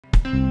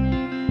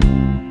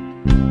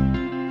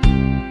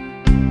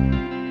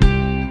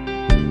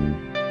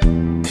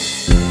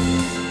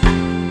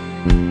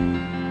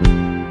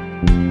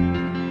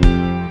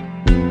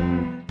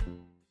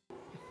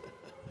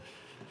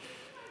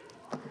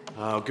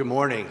Good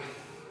morning.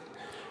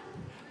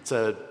 It's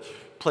a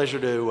pleasure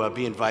to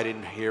be invited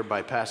here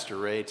by Pastor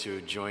Ray to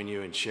join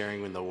you in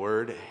sharing in the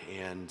Word.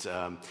 And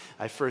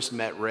I first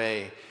met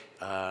Ray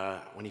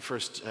when he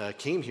first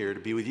came here to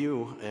be with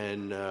you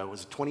in,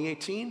 was it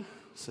 2018?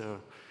 So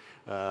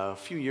a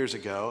few years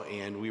ago,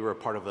 and we were a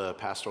part of a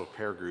pastoral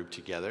prayer group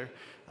together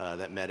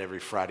that met every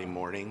Friday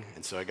morning.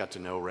 And so I got to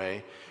know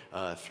Ray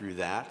through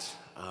that.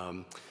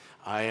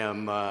 I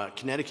am a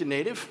Connecticut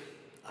native.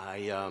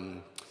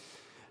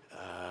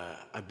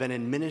 I've been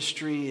in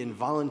ministry and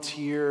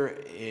volunteer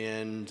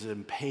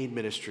and paid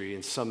ministry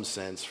in some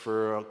sense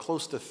for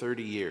close to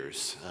 30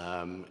 years,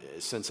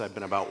 since I've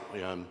been about,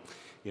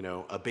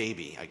 a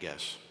baby, I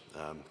guess.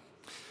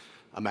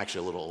 I'm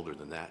actually a little older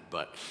than that,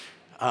 but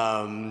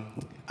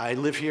I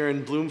live here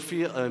in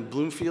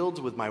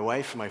Bloomfield with my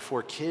wife and my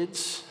 4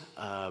 kids.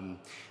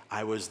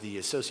 I was the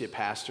associate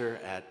pastor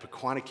at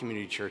Poquonock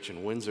Community Church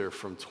in Windsor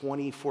from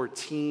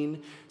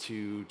 2014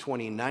 to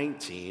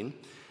 2019.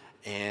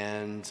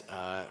 And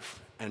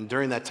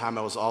during that time,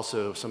 I was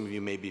also, some of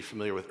you may be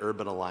familiar with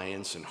Urban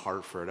Alliance in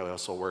Hartford. I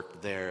also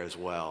worked there as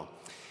well.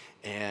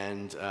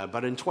 And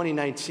but in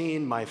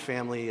 2019, my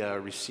family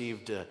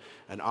received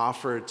an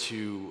offer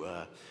to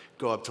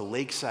go up to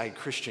Lakeside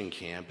Christian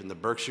Camp in the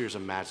Berkshires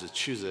of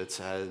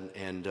Massachusetts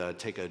and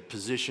take a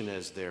position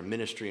as their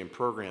ministry and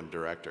program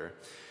director.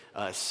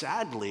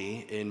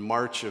 Sadly, in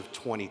March of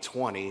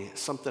 2020,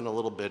 something a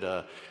little bit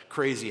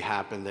crazy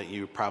happened that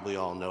you probably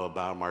all know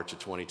about, March of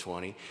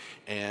 2020.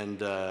 And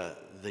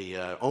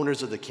the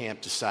owners of the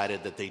camp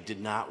decided that they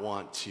did not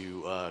want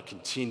to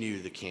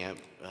continue the camp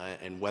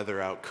and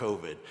weather out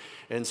COVID.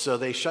 And so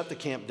they shut the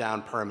camp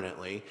down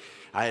permanently.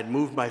 I had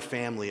moved my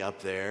family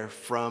up there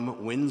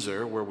from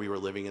Windsor, where we were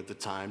living at the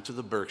time, to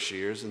the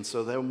Berkshires. And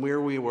so then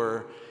where we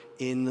were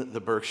in the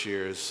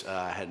Berkshires,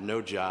 had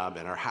no job,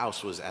 and our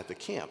house was at the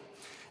camp.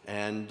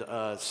 And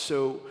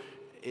so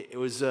it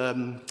was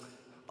a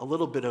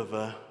little bit of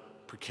a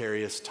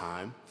precarious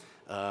time,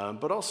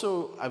 but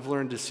also I've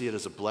learned to see it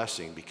as a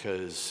blessing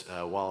because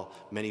while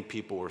many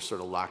people were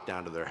sort of locked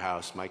down to their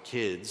house, my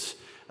kids,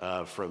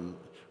 who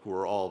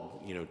were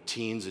all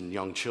teens and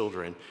young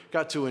children,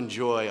 got to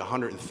enjoy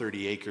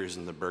 130 acres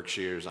in the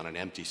Berkshires on an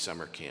empty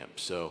summer camp.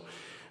 So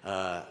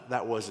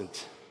that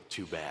wasn't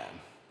too bad.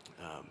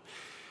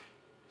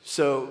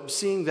 So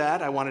seeing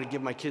that, I wanted to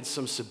give my kids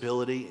some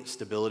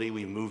stability.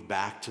 We moved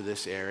back to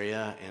this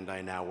area, and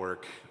I now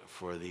work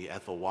for the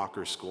Ethel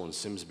Walker School in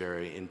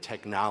Simsbury in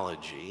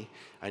technology.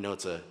 I know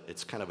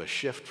it's kind of a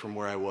shift from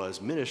where I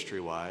was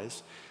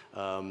ministry-wise,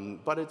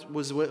 but it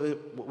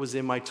was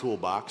in my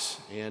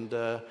toolbox, and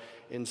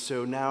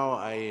so now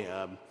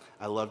I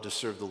love to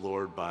serve the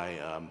Lord by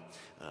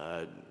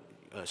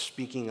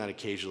speaking on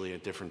occasionally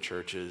at different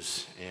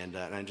churches, and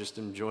I'm just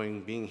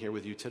enjoying being here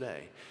with you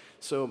today.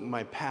 So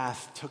my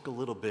path took a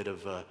little bit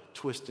of a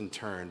twist and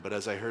turn, but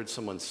as I heard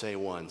someone say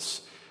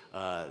once,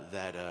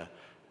 that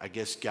I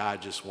guess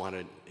God just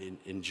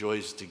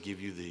enjoys to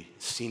give you the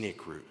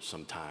scenic route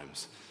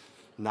sometimes,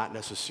 not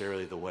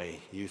necessarily the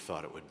way you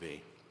thought it would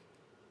be.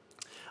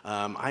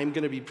 I'm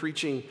going to be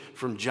preaching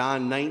from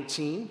John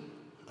 19,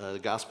 the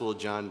Gospel of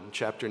John,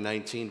 chapter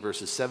 19,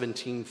 verses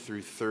 17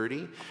 through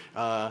 30.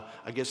 I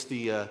guess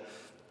the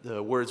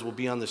words will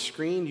be on the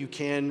screen. You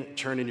can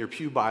turn in your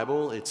pew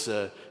Bible. It's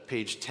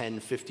page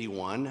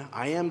 1051.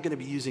 I am going to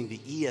be using the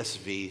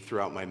ESV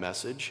throughout my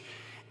message,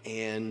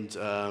 and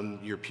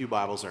your pew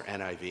Bibles are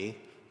NIV.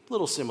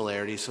 Little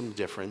similarity, some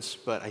difference,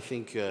 but I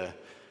think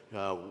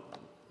we'll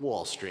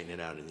all straighten it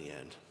out in the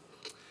end.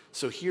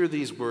 So hear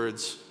these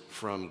words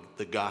from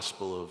the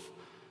Gospel of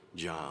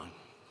John.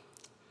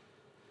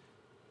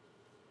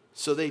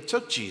 So they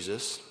took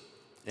Jesus,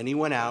 and he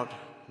went out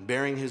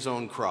bearing his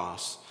own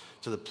cross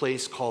to the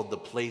place called the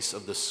place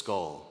of the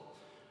skull,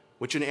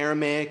 which in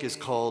Aramaic is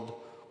called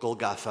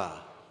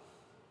Golgotha.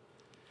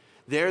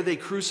 There they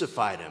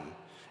crucified him,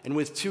 and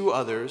with 2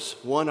 others,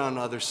 one on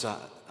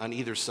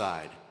either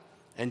side,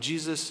 and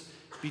Jesus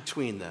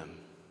between them.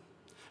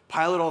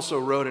 Pilate also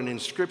wrote an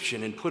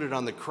inscription and put it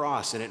on the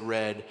cross, and it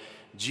read,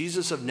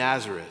 "Jesus of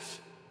Nazareth,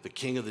 the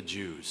King of the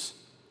Jews."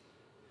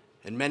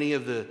 And many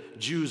of the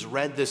Jews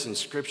read this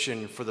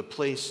inscription, for the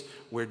place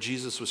where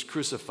Jesus was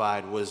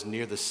crucified was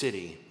near the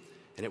city,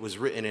 and it was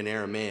written in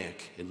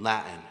Aramaic, in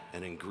Latin,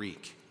 and in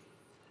Greek.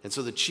 And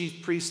so the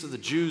chief priests of the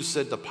Jews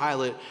said to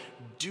Pilate,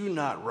 "Do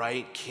not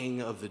write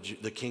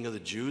the King of the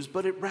Jews,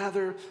 but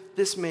rather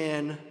this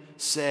man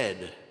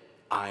said,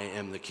 'I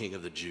am the King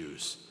of the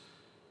Jews.'"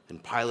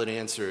 And Pilate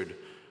answered,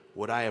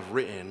 "What I have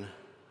written,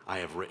 I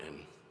have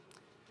written."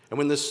 And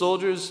when the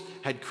soldiers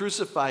had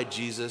crucified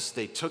Jesus,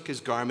 they took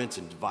his garments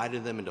and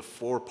divided them into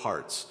 4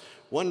 parts,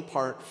 1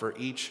 part for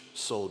each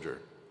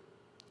soldier.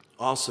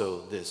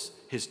 Also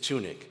his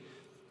tunic.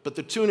 But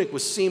the tunic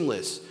was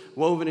seamless,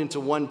 woven into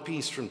one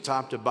piece from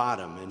top to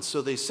bottom. And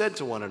so they said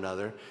to one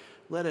another,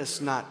 "Let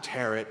us not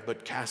tear it,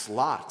 but cast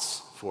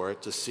lots for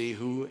it to see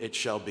who it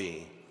shall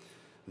be."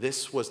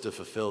 This was to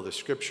fulfill the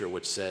scripture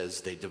which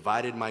says, "They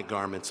divided my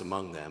garments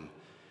among them,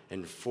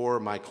 and for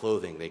my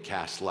clothing they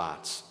cast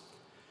lots."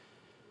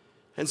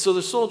 And so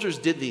the soldiers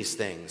did these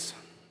things.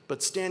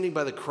 But standing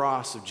by the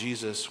cross of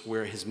Jesus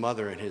were his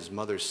mother and his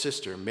mother's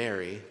sister,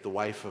 Mary, the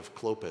wife of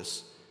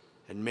Clopas,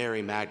 and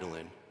Mary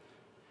Magdalene.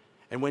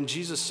 And when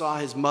Jesus saw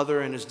his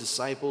mother and his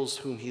disciples,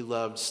 whom he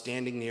loved,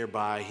 standing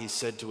nearby, he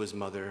said to his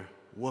mother,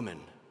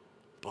 "Woman,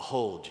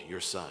 behold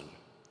your son."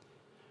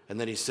 And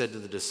then he said to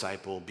the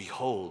disciple,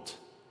 "Behold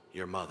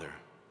your mother."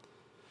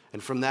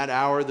 And from that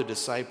hour, the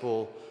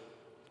disciple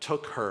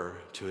took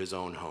her to his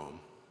own home.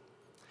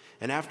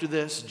 And after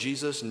this,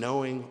 Jesus,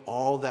 knowing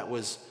that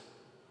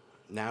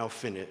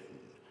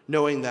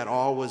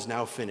all was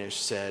now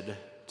finished, said,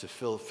 to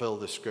fulfill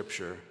the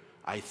scripture,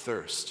 "I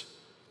thirst."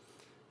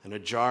 And a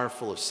jar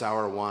full of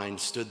sour wine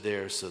stood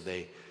there, so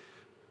they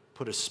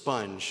put a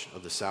sponge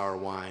of the sour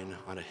wine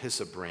on a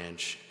hyssop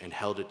branch and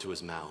held it to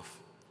his mouth.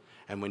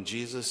 And when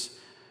Jesus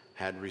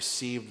had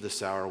received the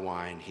sour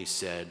wine, he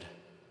said,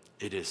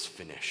 "It is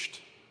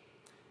finished."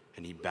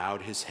 And he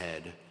bowed his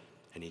head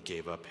and he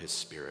gave up his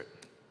spirit.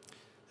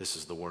 This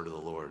is the word of the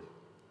Lord.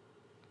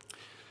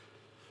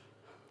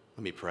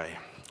 Let me pray.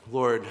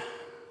 Lord,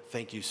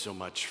 thank you so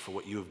much for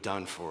what you have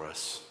done for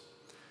us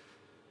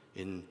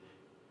in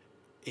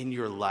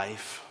your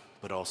life,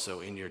 but also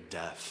in your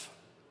death.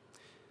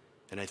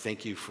 And I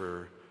thank you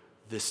for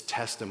this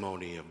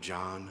testimony of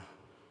John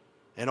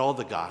and all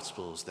the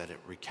Gospels that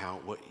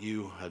recount what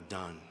you have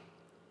done.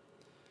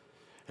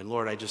 And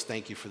Lord, I just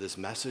thank you for this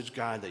message,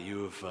 God, that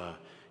you have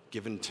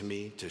given to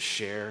me to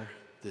share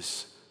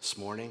this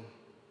morning.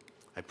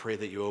 I pray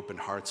that you open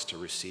hearts to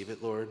receive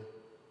it, Lord.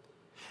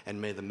 And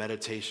may the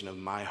meditation of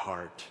my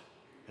heart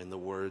and the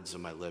words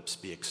of my lips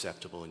be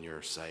acceptable in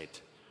your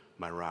sight,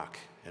 my rock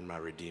and my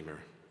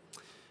redeemer.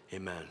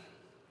 Amen.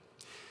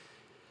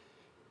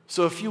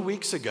 So a few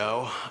weeks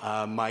ago,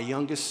 my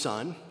youngest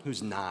son,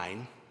 who's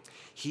 9,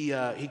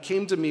 he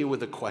came to me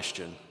with a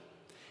question.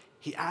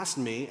 He asked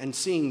me, and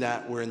seeing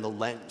that we're in the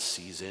Lent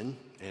season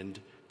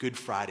and Good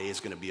Friday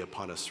is going to be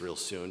upon us real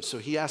soon, so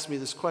he asked me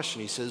this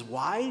question. He says,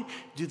 "Why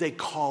do they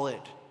call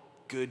it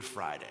Good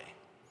Friday?"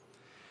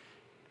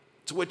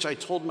 To which I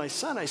told my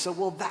son, I said,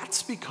 "Well,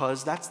 that's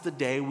because that's the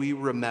day we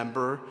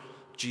remember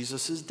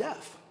Jesus'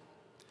 death."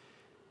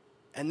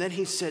 And then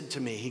he said to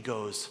me, he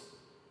goes,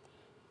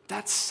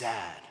 "That's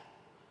sad.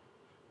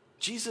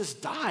 Jesus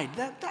died.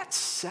 That's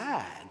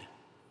sad."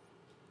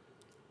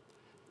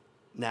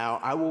 Now,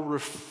 I will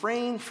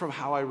refrain from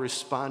how I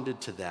responded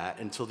to that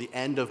until the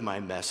end of my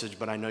message,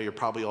 but I know you're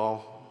probably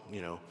all,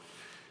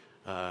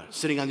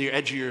 sitting on the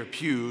edge of your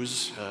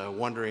pews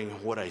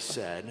wondering what I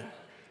said,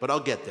 but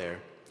I'll get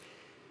there.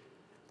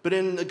 But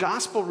in the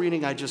gospel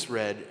reading I just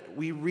read,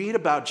 we read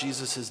about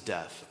Jesus'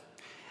 death.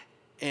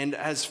 And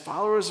as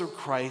followers of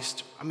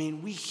Christ,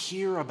 we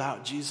hear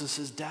about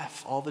Jesus'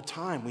 death all the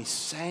time. We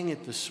sang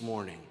it this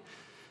morning.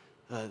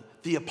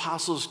 The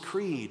Apostles'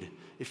 Creed,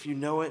 if you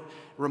know it,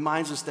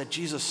 reminds us that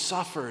Jesus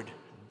suffered,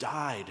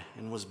 died,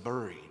 and was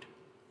buried.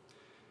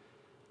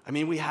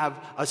 We have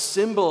a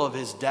symbol of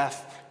his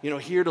death,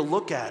 here to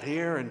look at,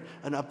 here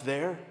and up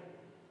there.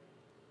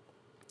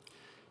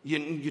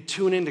 You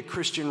tune into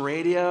Christian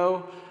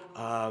radio,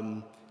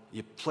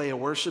 you play a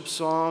worship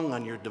song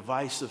on your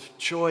device of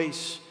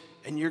choice,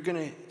 and you're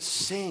going to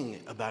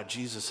sing about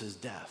Jesus'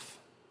 death.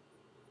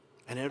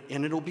 And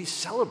it'll be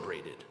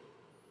celebrated.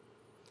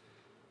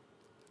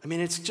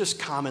 It's just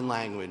common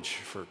language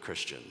for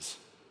Christians.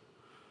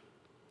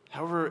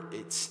 However,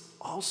 it's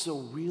also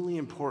really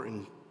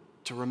important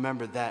to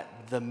remember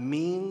that the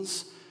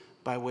means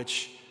by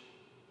which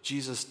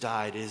Jesus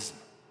died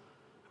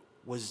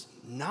was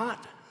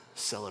not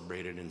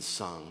celebrated and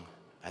sung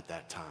at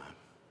that time.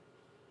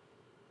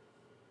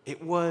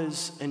 It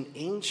was an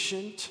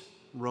ancient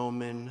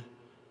Roman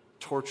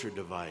torture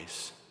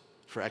device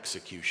for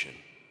execution.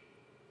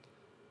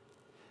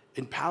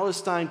 In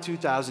Palestine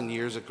 2,000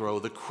 years ago,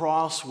 the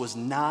cross was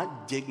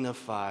not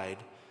dignified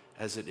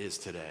as it is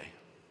today.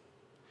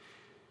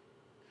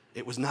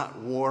 It was not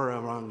worn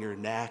around your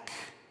neck.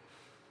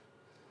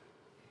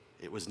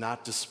 It was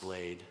not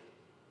displayed.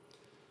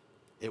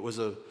 It was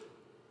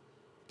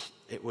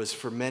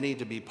for many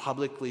to be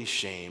publicly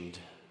shamed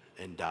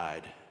and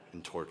died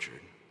and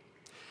tortured.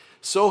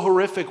 So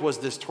horrific was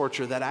this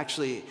torture that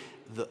actually,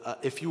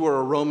 if you were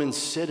a Roman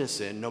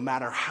citizen, no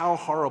matter how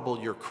horrible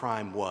your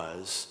crime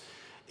was,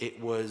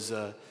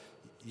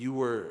 you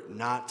were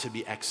not to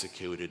be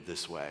executed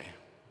this way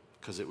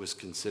because it was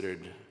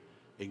considered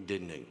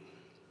indignant.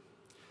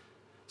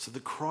 So the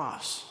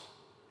cross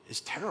is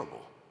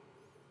terrible.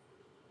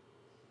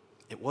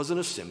 It wasn't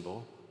a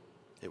symbol,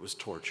 it was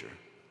torture.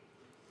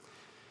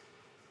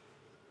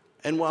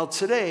 And while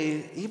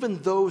today,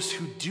 even those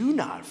who do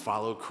not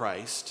follow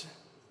Christ,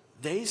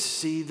 they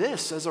see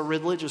this as a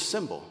religious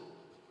symbol.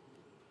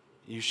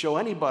 You show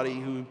anybody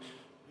who,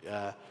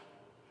 the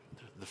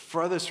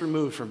furthest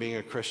removed from being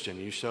a Christian,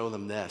 you show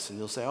them this, and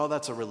they'll say, "Oh,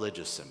 that's a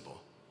religious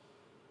symbol."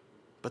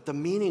 But the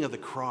meaning of the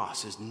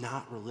cross is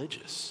not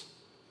religious.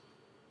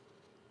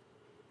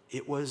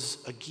 It was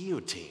a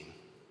guillotine.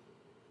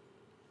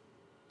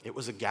 It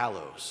was a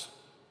gallows.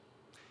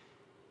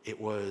 It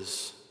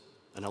was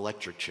an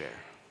electric chair.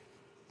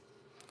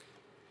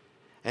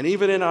 And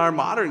even in our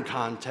modern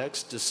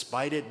context,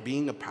 despite it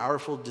being a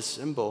powerful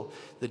symbol,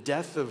 the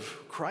death of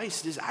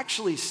Christ is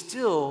actually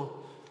still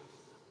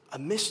a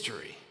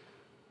mystery.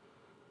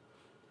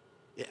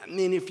 I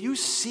mean, if you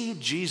see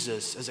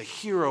Jesus as a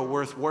hero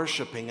worth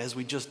worshiping, as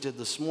we just did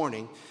this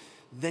morning,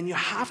 then you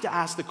have to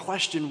ask the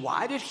question,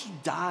 why did he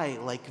die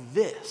like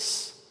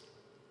this?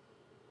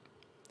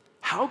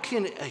 How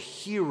can a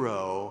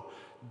hero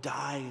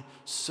die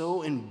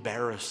so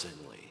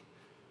embarrassingly,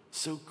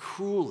 so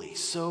cruelly,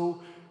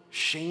 so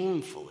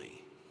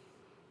shamefully?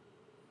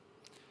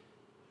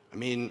 I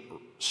mean,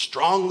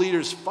 strong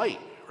leaders fight,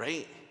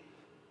 right?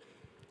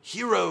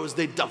 Heroes,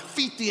 they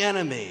defeat the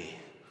enemy,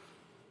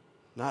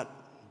 not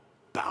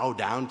bow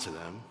down to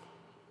them.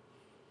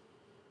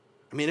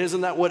 I mean,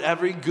 isn't that what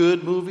every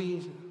good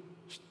movie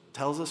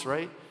tells us,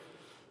 right?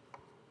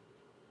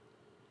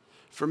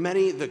 For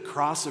many, the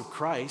cross of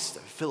Christ,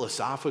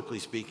 philosophically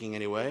speaking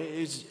anyway,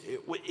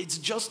 it's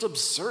just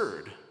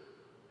absurd.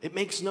 It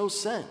makes no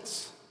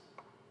sense.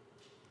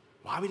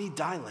 Why would he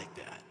die like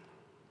that?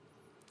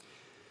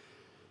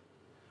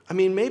 I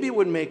mean, maybe it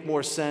would make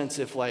more sense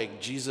if,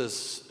 like,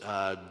 Jesus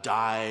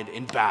died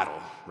in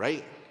battle,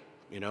 right?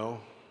 You know?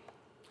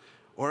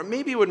 Or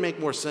maybe it would make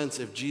more sense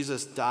if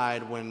Jesus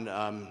died when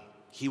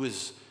he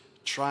was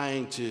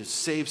trying to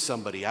save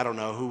somebody, I don't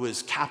know, who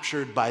was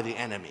captured by the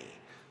enemy.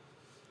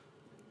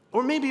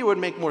 Or maybe it would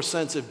make more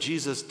sense if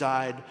Jesus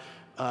died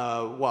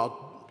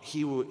while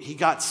he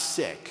got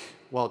sick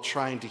while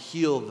trying to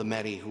heal the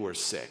many who were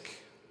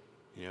sick.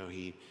 You know,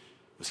 he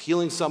was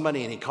healing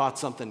somebody and he caught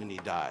something and he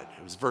died.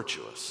 It was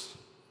virtuous.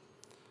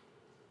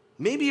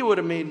 Maybe it would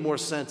have made more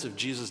sense if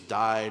Jesus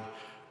died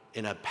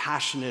in a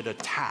passionate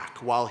attack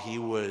while he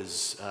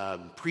was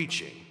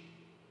preaching.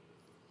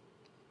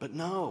 But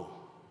no,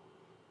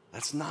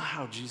 that's not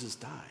how Jesus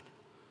died.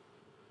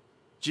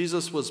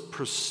 Jesus was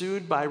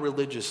pursued by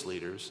religious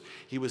leaders.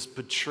 He was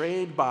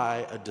betrayed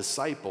by a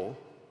disciple.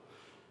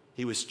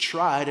 He was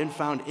tried and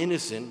found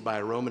innocent by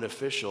a Roman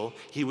official.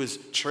 He was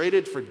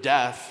traded for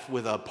death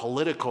with a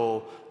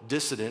political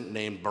dissident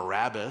named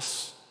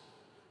Barabbas.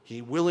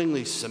 He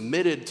willingly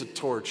submitted to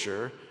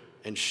torture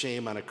and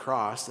shame on a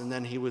cross, and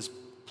then he was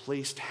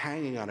placed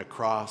hanging on a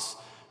cross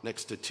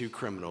next to two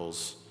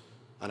criminals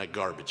on a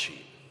garbage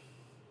heap.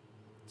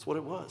 That's what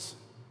it was.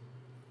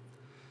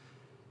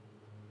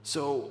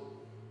 So,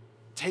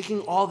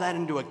 taking all that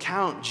into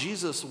account,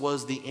 Jesus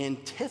was the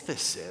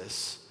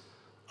antithesis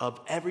of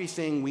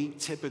everything we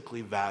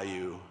typically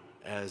value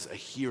as a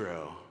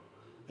hero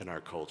in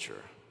our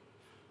culture.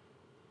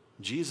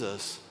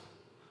 Jesus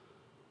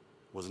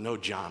was no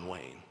John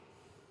Wayne.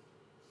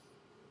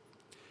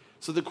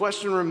 So the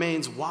question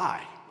remains,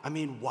 why? I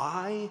mean,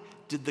 why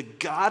did the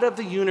God of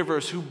the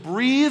universe, who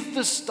breathed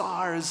the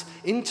stars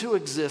into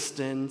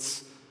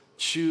existence,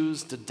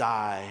 choose to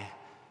die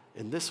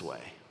in this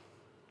way?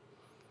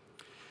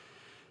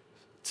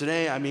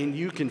 Today, I mean,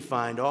 you can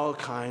find all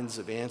kinds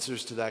of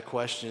answers to that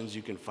question.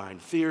 You can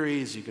find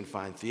theories, you can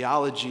find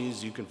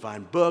theologies, you can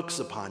find books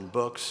upon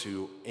books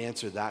who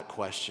answer that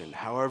question.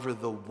 However,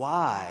 the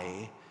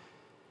why,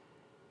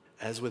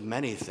 as with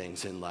many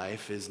things in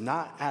life, is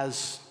not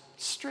as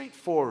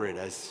straightforward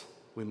as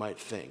we might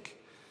think.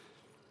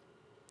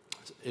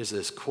 There's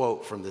this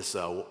quote from this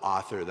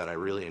author that I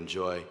really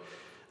enjoy.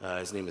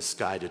 His name is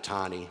Skye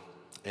Ditani,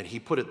 and he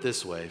put it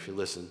this way, if you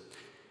listen.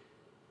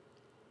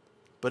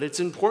 But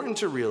it's important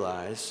to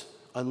realize,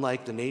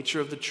 unlike the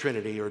nature of the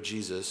Trinity or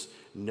Jesus,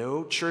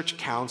 no church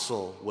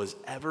council was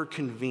ever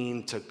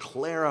convened to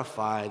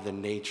clarify the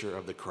nature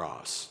of the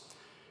cross.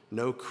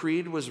 No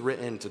creed was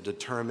written to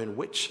determine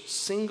which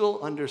single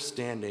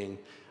understanding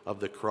of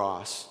the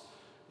cross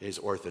is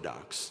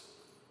orthodox.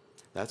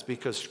 That's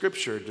because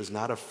Scripture does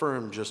not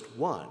affirm just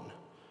one,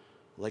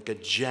 like a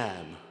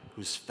gem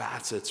whose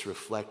facets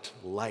reflect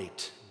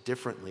light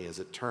differently as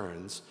it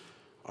turns.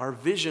 Our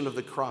vision of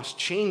the cross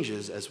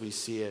changes as we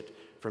see it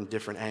from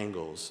different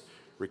angles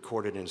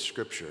recorded in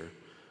Scripture,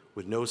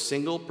 with no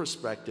single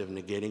perspective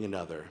negating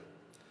another.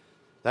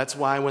 That's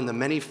why when the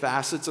many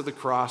facets of the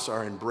cross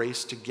are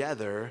embraced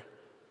together,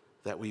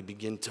 that we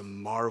begin to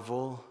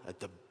marvel at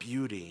the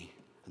beauty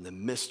and the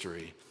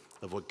mystery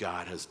of what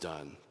God has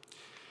done.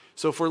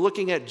 So if we're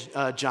looking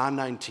at John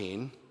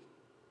 19,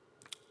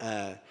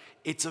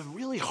 it's a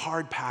really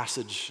hard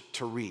passage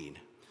to read.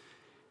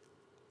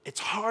 It's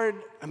hard,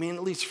 I mean,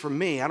 at least for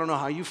me, I don't know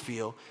how you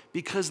feel,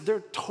 because they're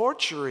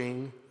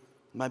torturing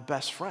my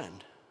best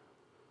friend,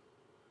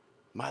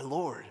 my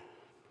Lord.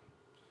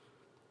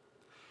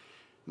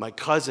 My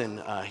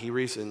cousin, he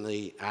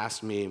recently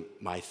asked me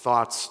my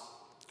thoughts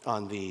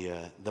on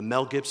the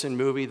Mel Gibson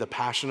movie, The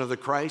Passion of the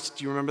Christ.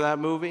 Do you remember that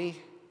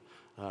movie?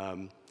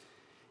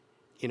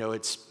 You know,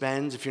 it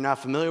spends, if you're not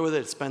familiar with it,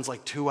 it spends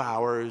like 2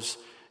 hours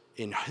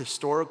in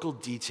historical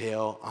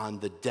detail on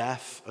the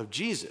death of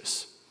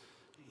Jesus.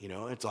 You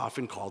know, it's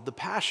often called the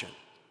Passion.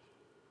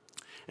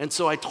 And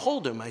so I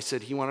told him, I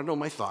said, he wanted to know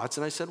my thoughts.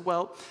 And I said,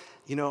 well,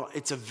 you know,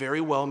 it's a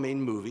very well-made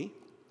movie,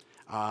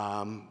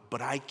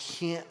 but I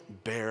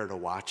can't bear to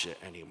watch it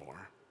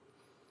anymore.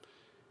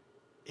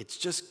 It's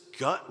just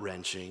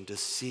gut-wrenching to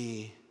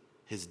see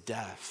his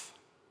death,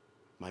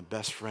 my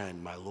best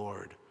friend, my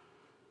Lord,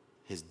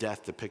 his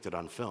death depicted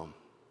on film.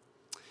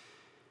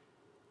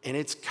 And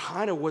it's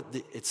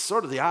it's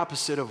sort of the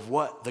opposite of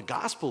what the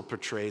gospel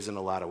portrays in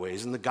a lot of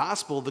ways. In the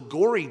gospel, the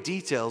gory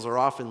details are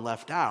often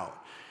left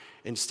out.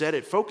 Instead,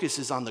 it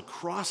focuses on the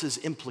cross's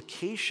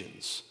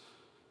implications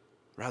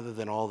rather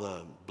than all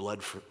the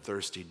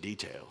bloodthirsty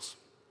details.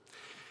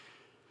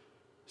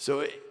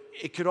 So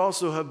it could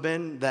also have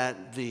been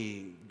that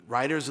the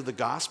writers of the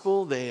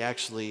gospel,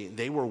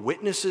 they were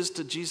witnesses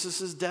to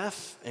Jesus'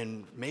 death,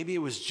 and maybe it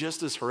was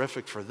just as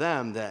horrific for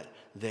them that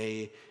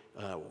they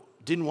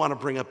didn't want to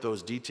bring up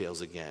those details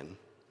again.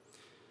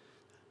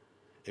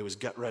 It was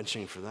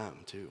gut-wrenching for them,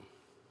 too.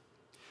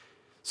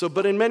 So,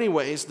 but in many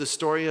ways, the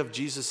story of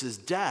Jesus'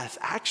 death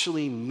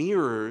actually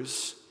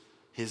mirrors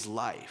his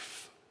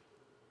life.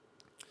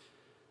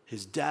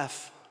 His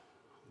death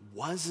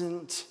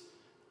wasn't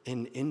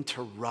an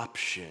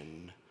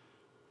interruption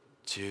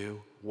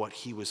to what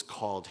he was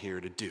called here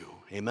to do.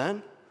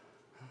 Amen?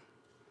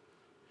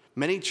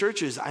 Many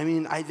churches,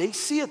 they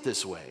see it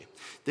this way.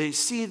 They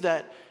see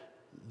that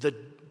the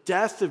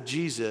death of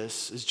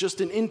Jesus is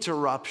just an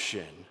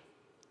interruption.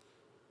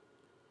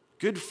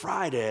 Good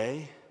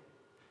Friday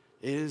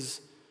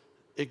is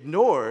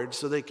ignored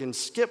so they can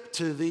skip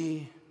to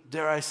the,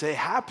 dare I say,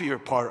 happier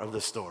part of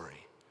the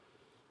story.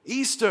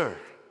 Easter,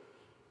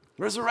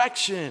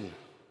 resurrection,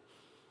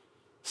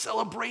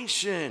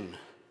 celebration,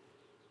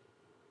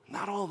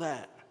 not all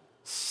that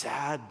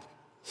sad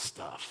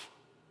stuff.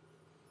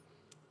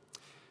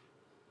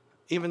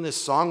 Even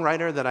this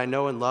songwriter that I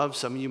know and love,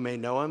 some of you may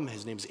know him,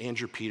 his name's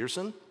Andrew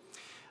Peterson.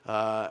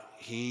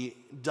 He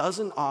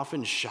doesn't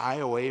often shy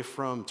away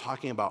from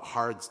talking about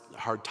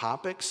hard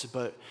topics,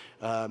 but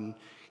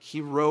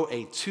he wrote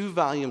a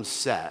 2-volume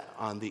set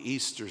on the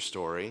Easter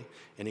story,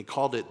 and he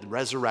called it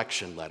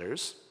Resurrection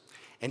Letters.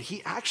 And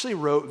he actually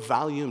wrote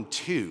volume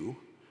 2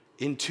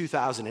 in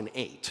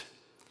 2008.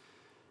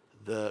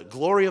 The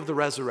Glory of the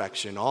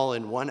Resurrection, all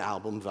in one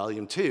album,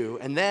 volume 2.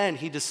 And then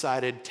he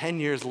decided 10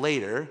 years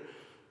later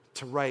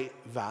to write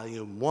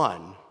volume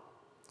 1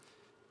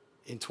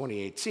 in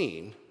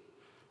 2018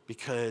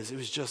 because it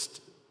was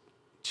just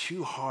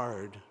too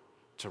hard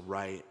to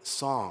write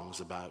songs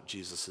about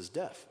Jesus'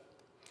 death.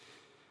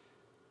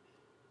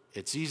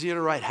 It's easier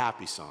to write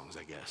happy songs,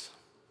 I guess.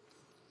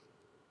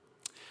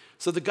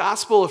 So the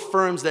gospel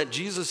affirms that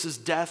Jesus'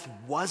 death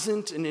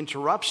wasn't an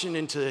interruption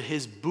into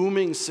his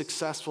booming,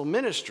 successful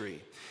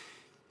ministry,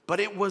 but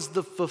it was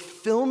the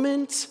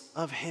fulfillment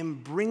of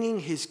him bringing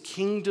his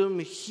kingdom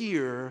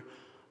here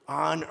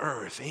on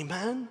earth.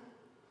 Amen?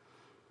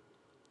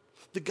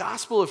 The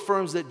gospel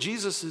affirms that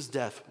Jesus'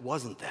 death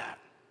wasn't that.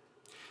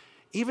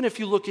 Even if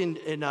you look in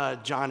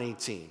John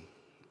 18,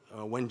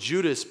 when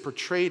Judas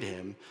portrayed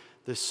him,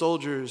 the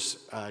soldiers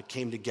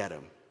came to get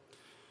him.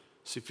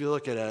 So if you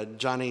look at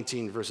John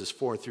 18, verses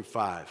 4 through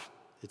 5,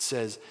 it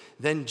says,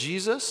 "Then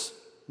Jesus,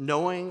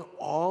 knowing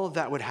all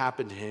that would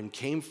happen to him,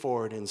 came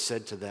forward and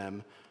said to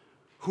them,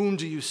 'Whom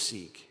do you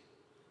seek?'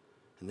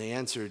 And they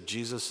answered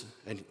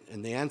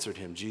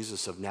him,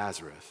 'Jesus of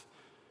Nazareth.'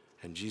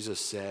 And Jesus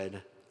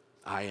said,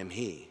 'I am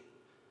he.'"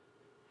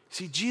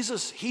 See,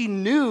 Jesus, he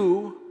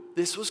knew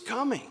this was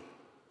coming.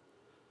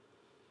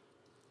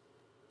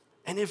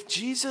 And if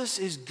Jesus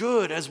is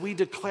good, as we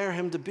declare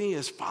him to be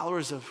as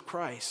followers of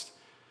Christ,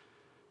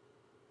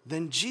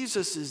 then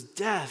Jesus'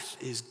 death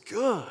is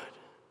good.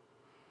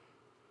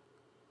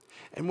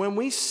 And what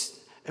we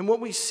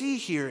see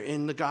here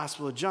in the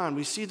Gospel of John,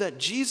 we see that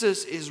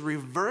Jesus is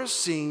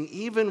reversing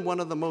even one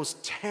of the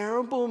most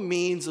terrible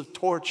means of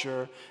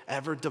torture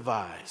ever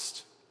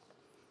devised.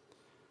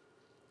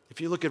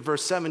 If you look at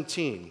verse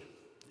 17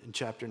 in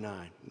chapter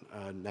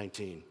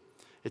 19,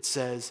 it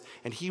says,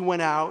 "And he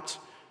went out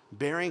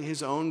bearing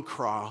his own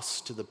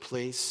cross to the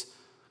place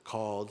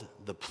called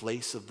the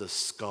place of the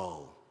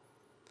skull,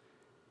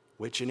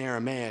 which in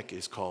Aramaic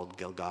is called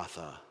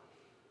Golgotha."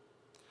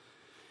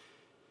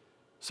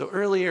 So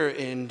earlier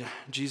in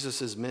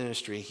Jesus'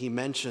 ministry, he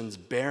mentions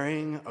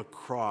bearing a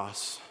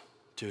cross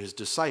to his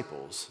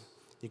disciples.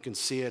 You can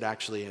see it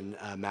actually in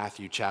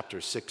Matthew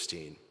chapter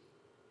 16.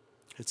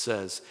 It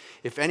says,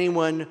 "If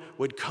anyone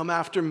would come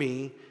after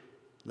me,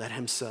 let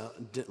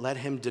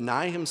him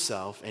deny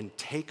himself and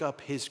take up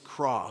his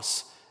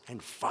cross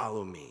and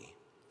follow me.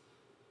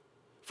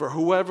 For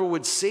whoever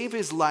would save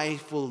his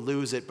life will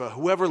lose it, but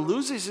whoever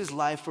loses his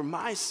life for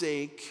my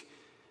sake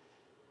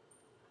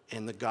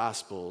and the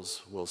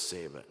gospel's will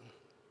save it."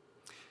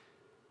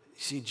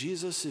 You see,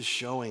 Jesus is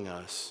showing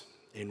us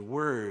in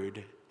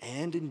word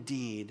and in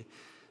deed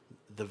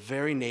the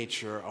very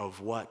nature of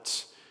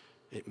what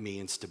it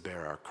means to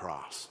bear our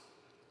cross.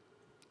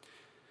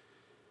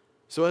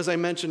 So as I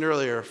mentioned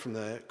earlier from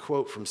the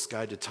quote from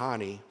Skye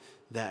Ditani,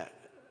 that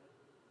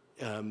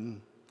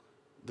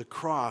the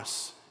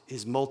cross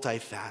is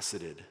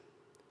multifaceted.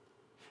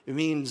 It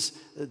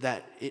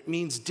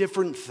means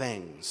different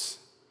things.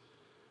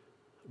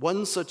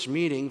 One such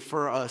meaning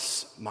for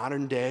us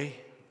modern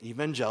day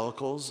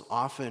evangelicals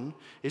often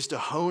is to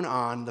hone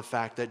on the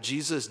fact that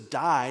Jesus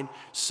died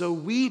so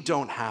we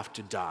don't have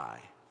to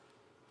die.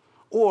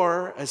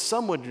 Or, as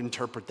some would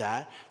interpret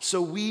that,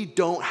 so we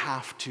don't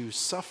have to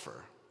suffer.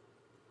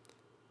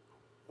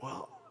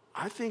 Well,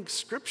 I think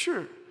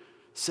Scripture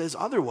says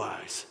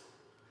otherwise.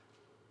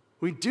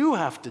 We do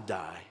have to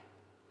die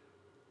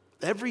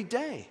every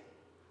day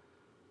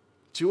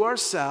to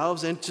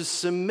ourselves and to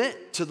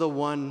submit to the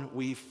one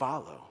we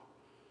follow.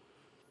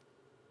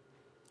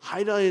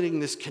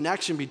 Highlighting this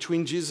connection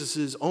between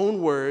Jesus'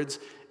 own words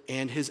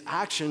and his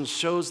actions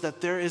shows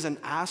that there is an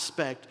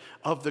aspect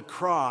of the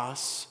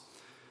cross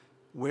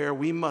where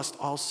we must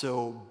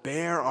also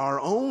bear our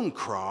own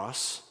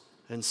cross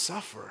and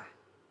suffer.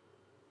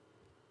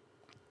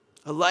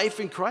 A life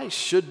in Christ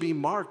should be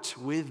marked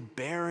with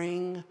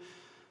bearing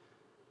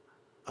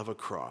of a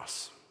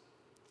cross.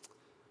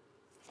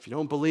 If you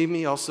don't believe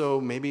me, also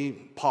maybe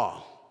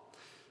Paul.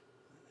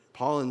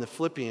 Paul in the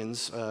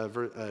Philippians,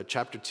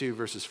 chapter 2,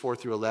 verses 4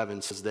 through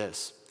 11 says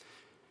this: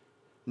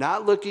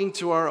 "Not looking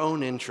to our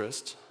own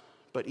interest,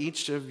 but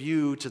each of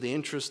you to the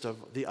interest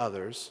of the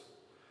others,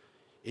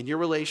 in your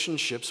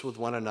relationships with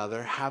one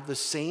another, have the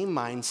same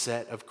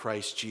mindset of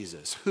Christ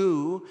Jesus,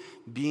 who,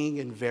 being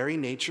in very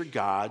nature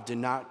God, did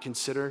not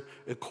consider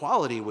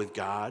equality with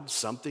God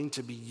something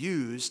to be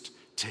used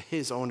to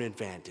his own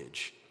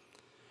advantage.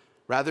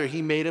 Rather,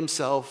 he made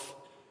himself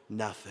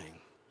nothing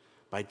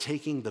by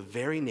taking the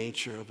very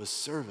nature of a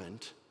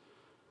servant,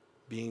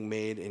 being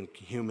made in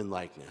human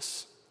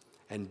likeness,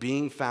 and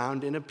being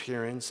found in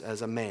appearance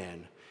as a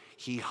man.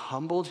 He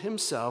humbled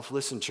himself,"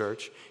 listen,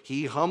 church,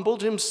 "he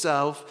humbled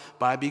himself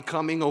by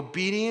becoming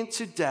obedient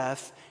to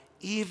death,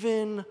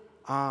 even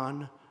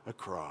on a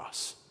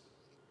cross."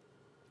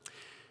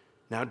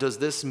 Now, does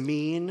this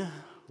mean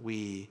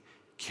we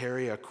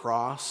carry a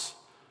cross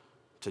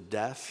to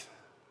death,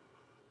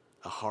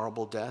 a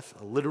horrible death,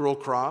 a literal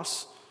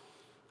cross?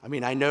 I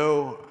mean, I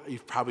know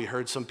you've probably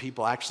heard some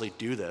people actually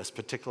do this,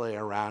 particularly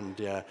around,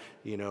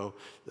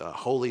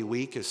 Holy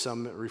Week, as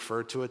some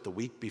refer to it, the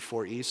week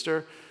before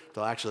Easter.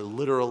 They'll actually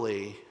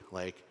literally,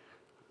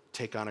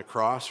 take on a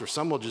cross, or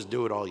some will just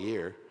do it all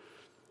year.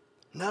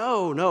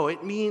 No,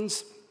 it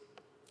means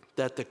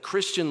that the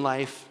Christian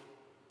life,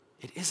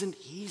 it isn't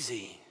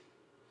easy.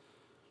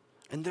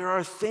 And there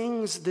are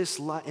things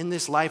in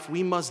this life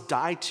we must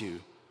die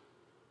to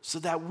so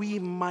that we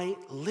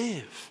might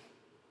live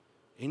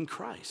in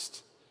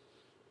Christ.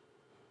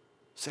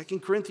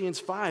 2 Corinthians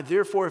 5,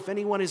 "Therefore, if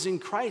anyone is in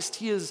Christ,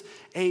 he is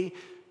a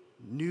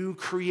new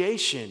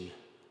creation.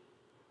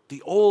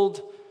 The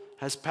old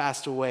has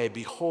passed away.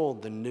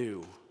 Behold, the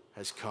new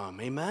has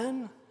come."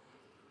 Amen?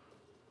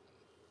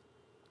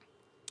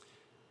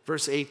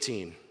 Verse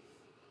 18,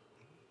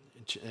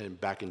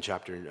 back in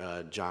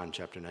John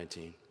chapter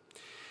 19.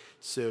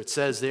 So it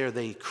says there,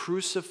 "They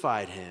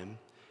crucified him,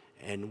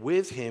 and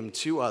with him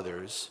 2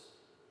 others,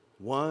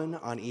 one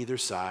on either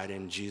side,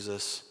 and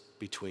Jesus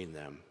between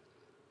them."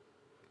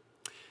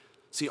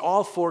 See,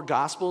 all 4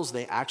 Gospels,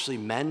 they actually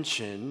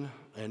mention,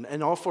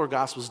 and all 4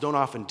 Gospels don't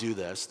often do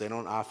this. They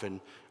don't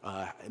often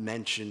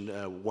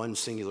mention one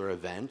singular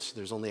event.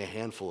 There's only a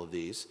handful of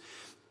these.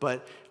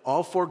 But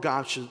all 4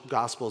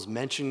 Gospels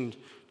mention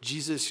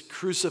Jesus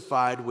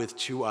crucified with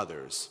 2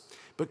 others.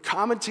 But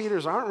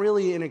commentators aren't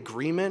really in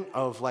agreement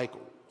of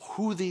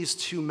who these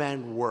 2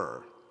 men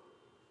were.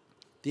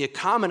 The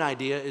common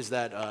idea is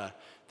that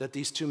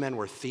these 2 men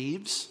were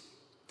thieves.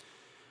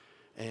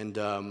 And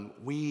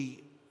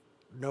we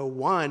know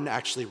one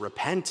actually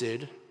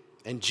repented,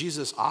 and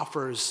Jesus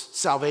offers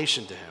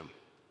salvation to him.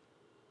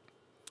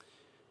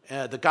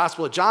 The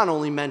Gospel of John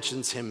only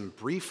mentions him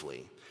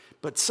briefly,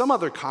 but some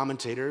other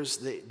commentators,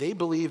 they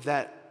believe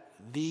that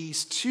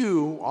these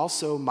 2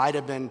 also might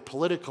have been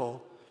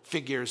political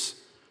figures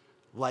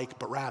like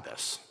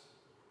Barabbas,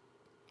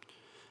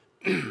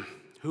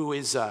 who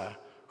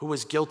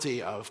was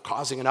guilty of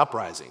causing an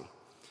uprising,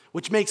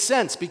 which makes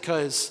sense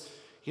because,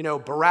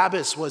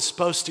 Barabbas was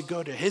supposed to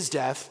go to his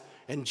death,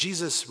 and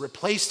Jesus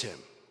replaced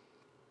him.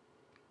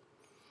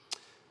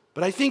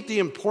 But I think the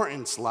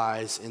importance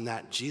lies in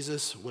that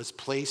Jesus was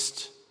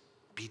placed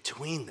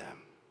between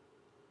them.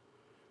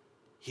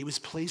 He was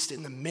placed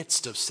in the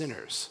midst of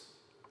sinners.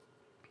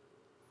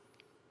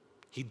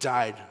 He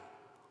died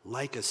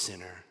like a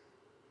sinner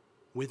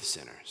with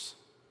sinners.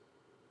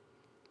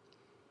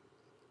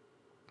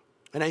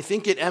 And I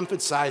think it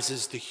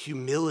emphasizes the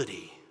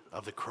humility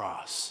of the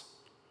cross.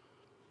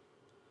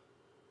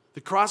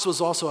 The cross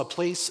was also a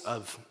place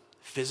of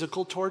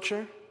physical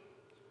torture.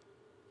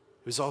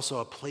 It was also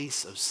a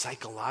place of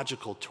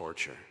psychological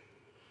torture.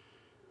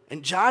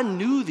 And John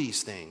knew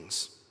these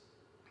things,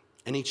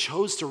 and he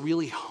chose to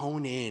really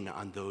hone in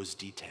on those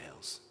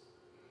details.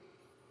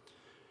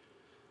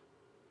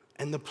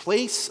 And the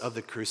place of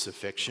the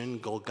crucifixion,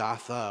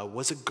 Golgotha,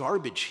 was a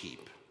garbage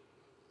heap.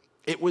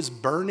 It was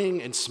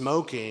burning and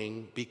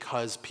smoking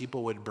because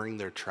people would bring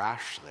their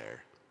trash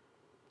there.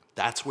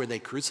 That's where they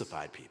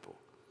crucified people.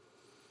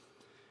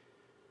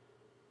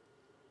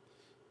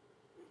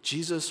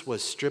 Jesus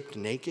was stripped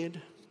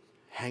naked,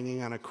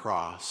 hanging on a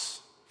cross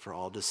for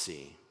all to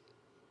see.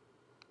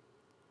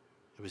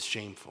 It was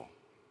shameful.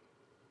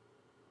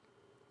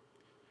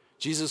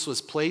 Jesus was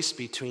placed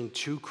between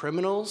two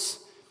criminals,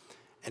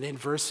 and in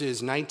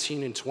verses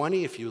 19 and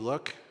 20, if you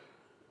look,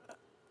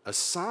 a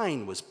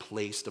sign was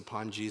placed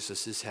upon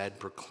Jesus' head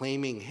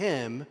proclaiming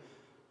him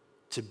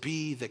to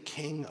be the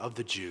King of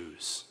the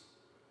Jews.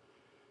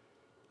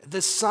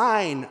 The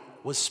sign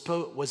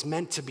was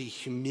meant to be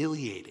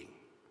humiliating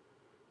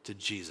to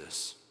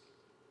Jesus.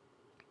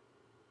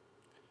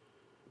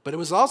 But it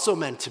was also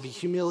meant to be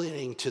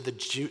humiliating to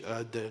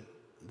the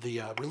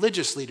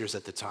religious leaders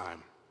at the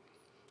time.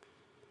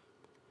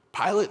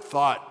 Pilate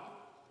thought,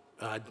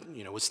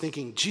 was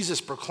thinking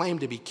Jesus proclaimed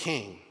to be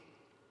king.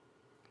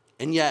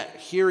 And yet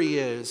here he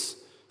is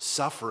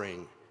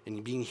suffering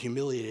and being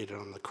humiliated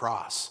on the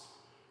cross.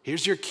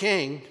 Here's your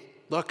king.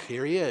 Look,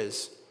 here he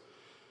is.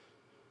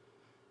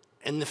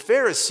 And the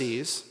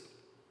Pharisees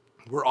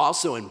were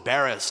also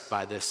embarrassed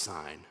by this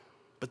sign,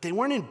 but they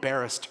weren't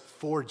embarrassed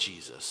for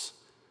Jesus.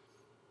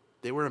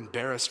 They were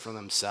embarrassed for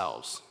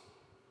themselves.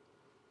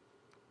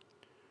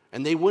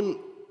 And they wouldn't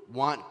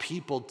want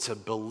people to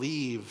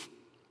believe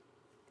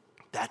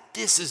that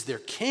this is their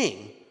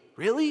king.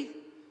 Really?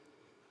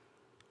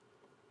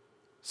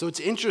 So it's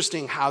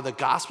interesting how the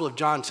Gospel of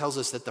John tells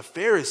us that the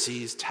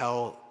Pharisees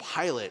tell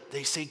Pilate,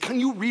 they say, "Can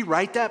you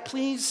rewrite that,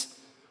 please?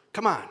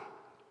 Come on."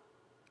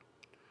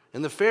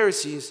 And the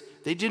Pharisees,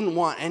 they didn't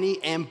want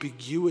any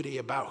ambiguity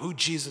about who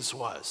Jesus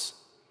was.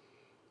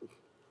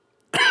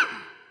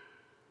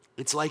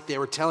 It's like they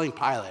were telling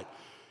Pilate,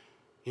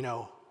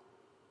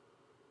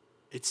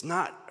 it's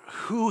not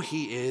who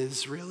he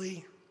is,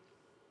 really.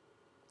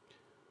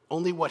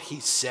 Only what he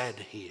said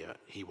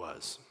he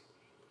was.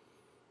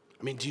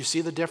 I mean, do you see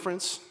the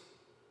difference?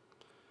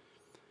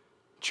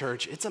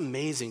 Church, it's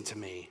amazing to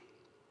me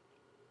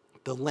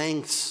the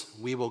lengths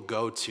we will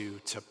go to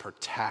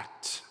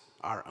protect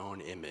our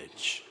own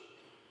image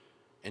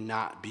and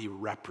not be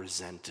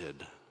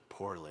represented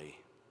poorly.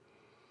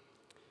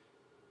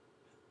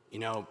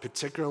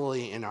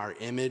 Particularly in our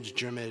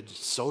image-driven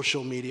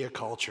social media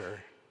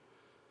culture,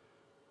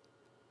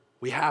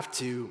 we have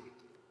to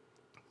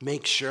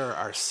make sure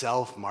our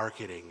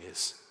self-marketing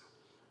is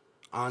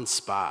on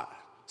spot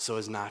so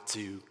as not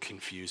to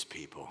confuse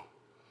people.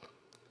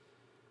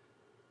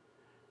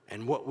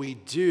 And what would we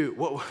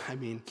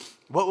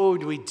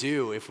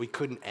do if we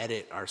couldn't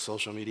edit our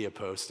social media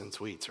posts and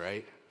tweets,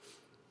 right?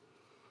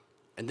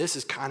 And this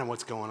is kind of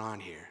what's going on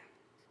here.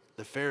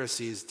 The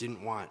Pharisees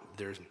didn't want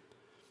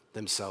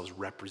themselves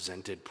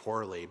represented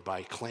poorly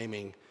by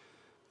claiming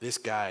this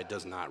guy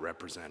does not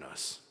represent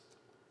us.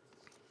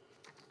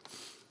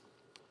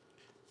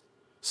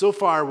 So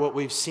far, what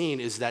we've seen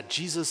is that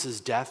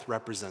Jesus' death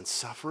represents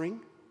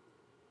suffering.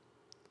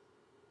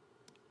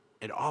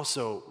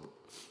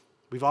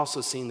 We've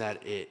also seen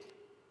that it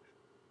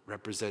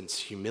represents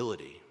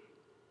humility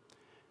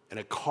and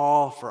a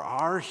call for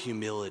our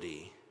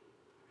humility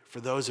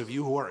for those of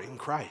you who are in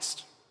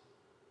Christ.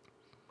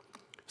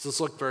 So let's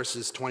look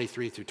verses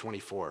 23 through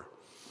 24.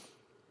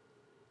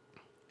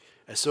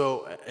 And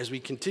so as we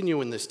continue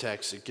in this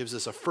text, it gives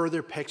us a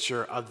further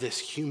picture of this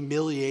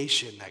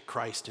humiliation that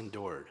Christ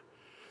endured.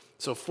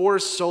 So 4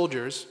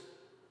 soldiers,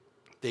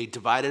 they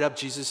divided up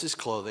Jesus'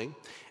 clothing.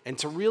 And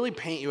to really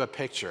paint you a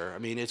picture,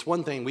 it's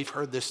one thing, we've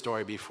heard this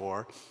story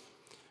before,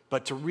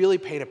 but to really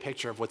paint a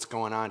picture of what's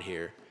going on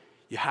here,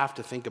 you have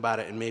to think about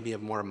it in maybe a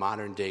more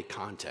modern day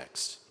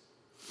context.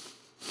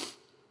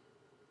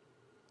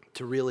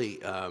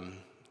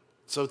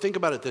 So think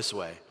about it this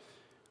way.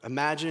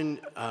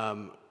 Imagine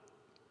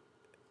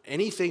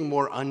anything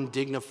more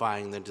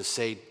undignifying than to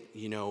say,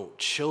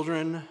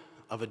 children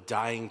of a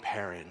dying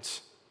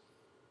parent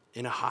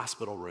in a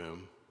hospital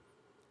room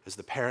as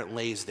the parent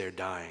lays there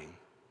dying.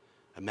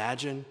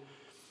 Imagine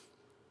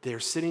they're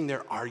sitting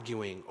there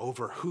arguing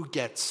over who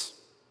gets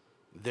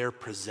their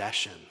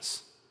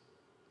possessions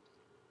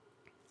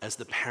as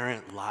the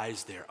parent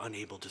lies there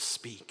unable to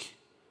speak.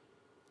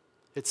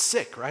 It's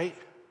sick, right?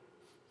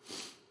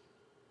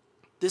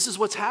 This is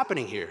what's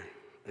happening here.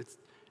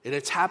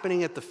 It's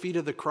happening at the foot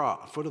of the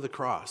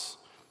cross.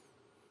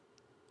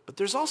 But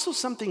there's also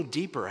something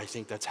deeper, I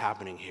think, that's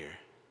happening here.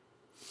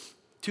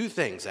 2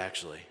 things,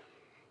 actually.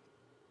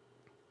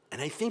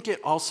 And I think it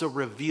also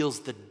reveals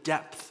the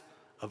depth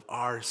of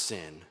our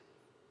sin.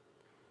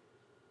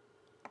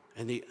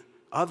 And the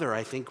other,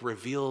 I think,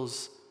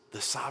 reveals the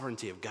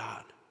sovereignty of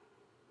God.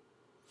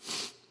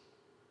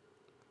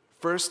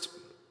 First,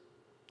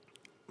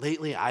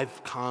 lately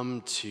I've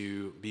come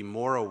to be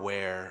more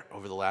aware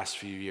over the last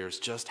few years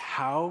just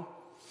how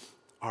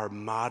our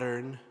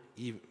modern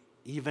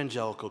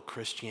evangelical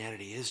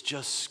Christianity is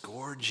just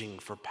scourging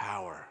for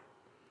power.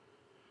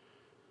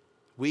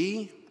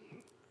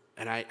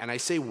 And I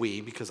say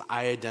we because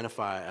I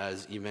identify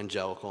as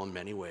evangelical in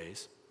many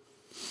ways,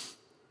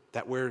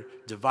 that we're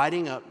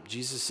dividing up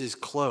Jesus'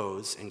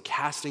 clothes and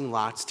casting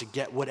lots to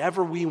get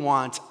whatever we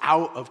want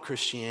out of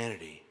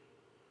Christianity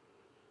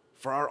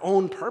for our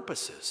own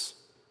purposes,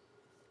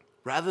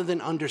 rather than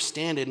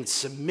understand it and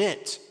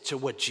submit to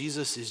what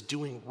Jesus is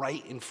doing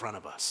right in front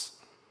of us.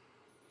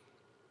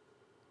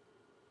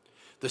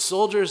 The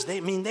soldiers,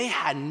 they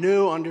had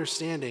no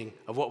understanding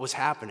of what was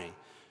happening.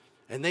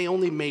 And they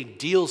only made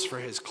deals for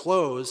his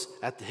clothes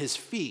at his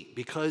feet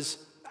because,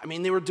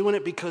 they were doing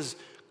it because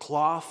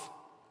cloth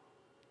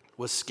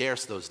was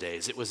scarce those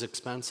days. It was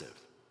expensive.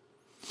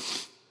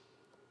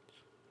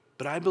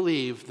 But I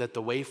believe that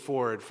the way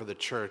forward for the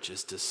church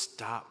is to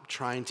stop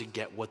trying to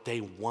get what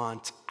they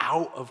want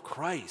out of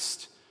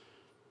Christ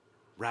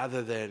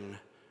rather than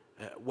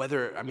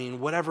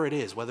whatever it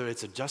is, whether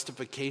it's a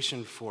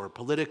justification for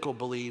political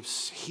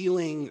beliefs,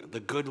 healing, the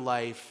good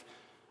life,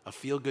 a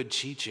feel-good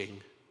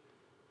teaching.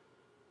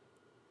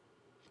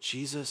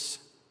 Jesus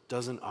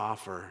doesn't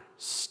offer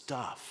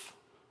stuff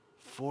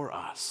for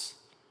us.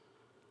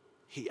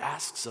 He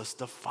asks us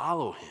to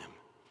follow him.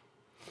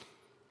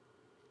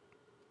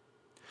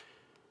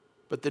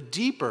 But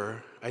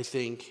deeper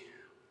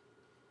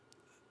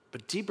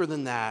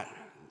than that,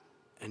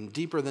 and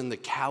deeper than the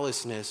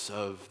callousness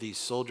of these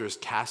soldiers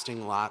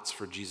casting lots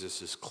for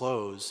Jesus'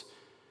 clothes,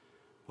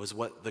 was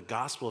what the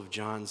Gospel of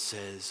John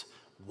says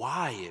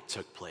why it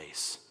took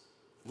place.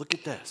 Look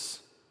at this.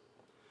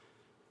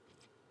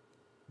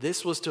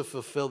 This was to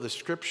fulfill the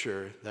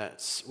scripture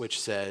which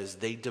says,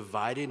 "They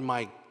divided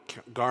my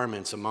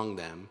garments among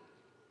them,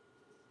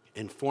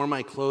 and for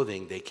my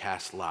clothing they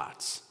cast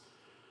lots."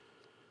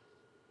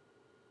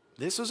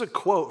 This is a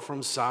quote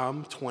from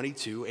Psalm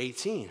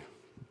 22:18.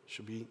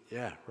 Should be,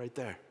 right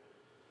there.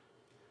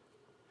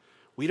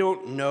 We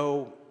don't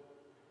know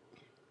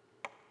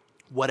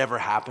whatever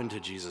happened to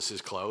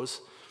Jesus'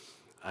 clothes.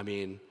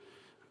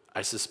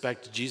 I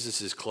suspect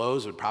Jesus'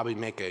 clothes would probably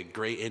make a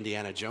great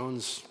Indiana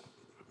Jones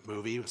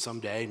movie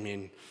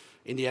someday.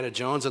 Indiana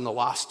Jones and the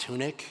Lost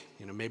Tunic.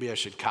 Maybe I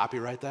should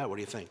copyright that. What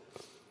do you think?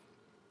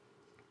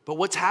 But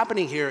what's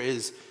happening here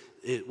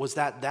was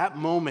that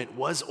moment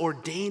was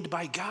ordained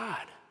by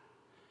God.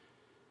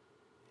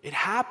 It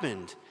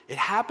happened. It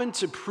happened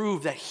to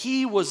prove that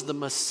he was the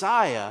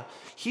Messiah,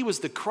 he was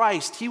the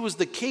Christ, he was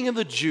the King of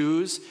the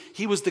Jews,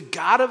 he was the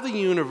God of the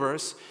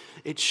universe.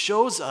 It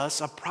shows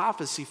us a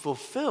prophecy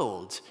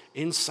fulfilled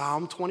in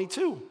Psalm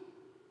 22.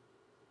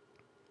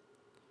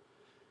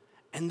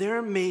 And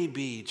there may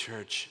be,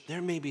 church,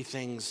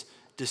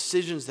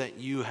 decisions that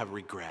you have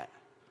regret.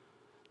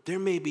 There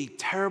may be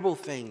terrible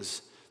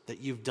things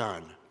that you've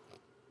done,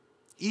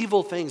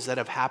 evil things that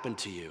have happened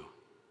to you.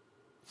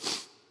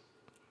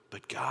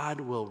 But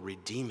God will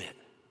redeem it.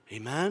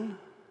 Amen?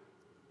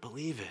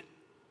 Believe it.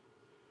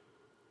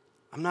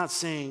 I'm not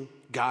saying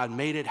God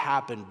made it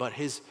happen, but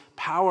his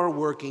power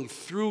working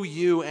through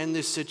you and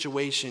this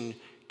situation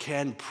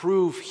can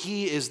prove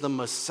he is the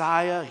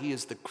Messiah, he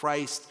is the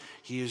Christ,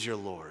 he is your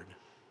Lord.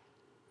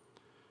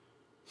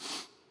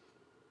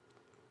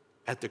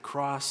 At the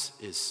cross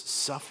is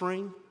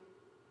suffering,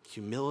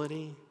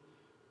 humility,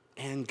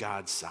 and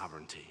God's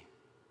sovereignty.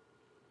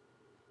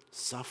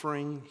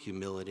 Suffering,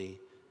 humility,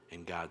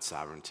 and God's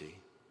sovereignty.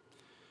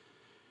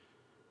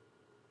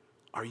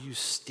 Are you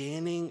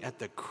standing at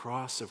the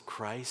cross of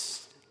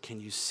Christ?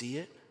 Can you see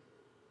it?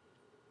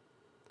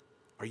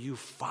 Are you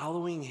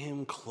following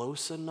him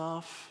close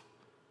enough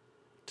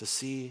to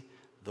see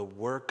the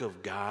work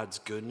of God's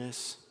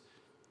goodness,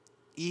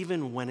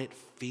 even when it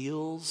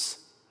feels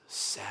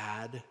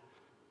sad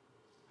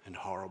and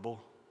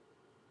horrible?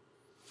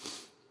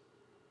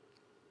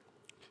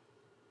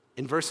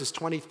 In verses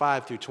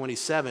 25 through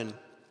 27,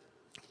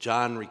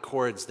 John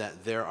records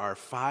that there are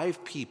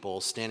 5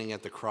 people standing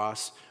at the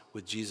cross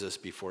with Jesus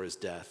before his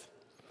death.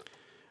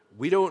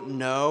 We don't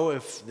know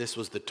if this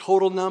was the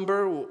total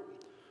number,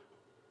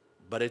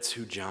 but it's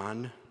who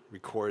John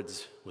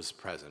records was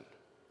present.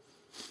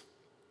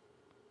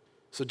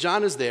 So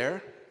John is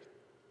there.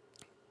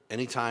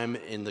 Anytime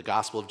in the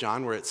Gospel of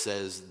John where it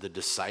says the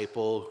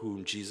disciple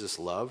whom Jesus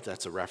loved,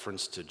 that's a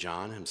reference to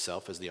John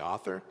himself as the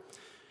author.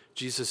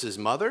 Jesus'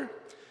 mother,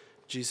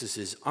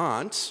 Jesus'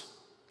 aunt,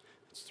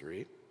 that's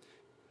 3.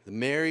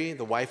 Mary,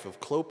 the wife of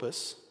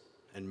Clopas,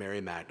 and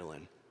Mary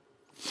Magdalene.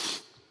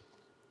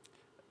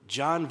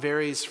 John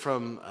varies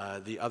from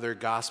the other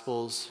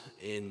Gospels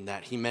in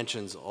that he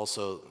mentions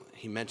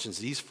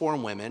these 4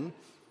 women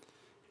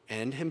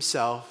and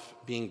himself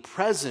being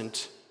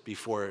present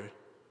before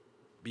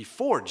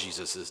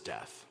Jesus'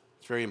 death.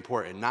 It's very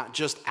important, not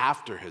just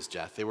after his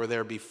death. They were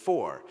there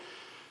before.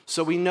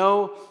 So we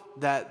know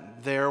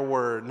that they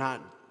were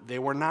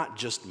not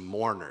just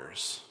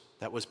mourners.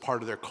 That was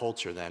part of their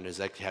culture then, is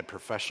that they had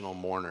professional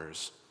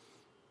mourners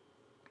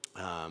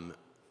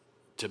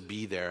to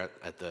be there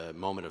at the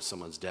moment of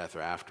someone's death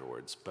or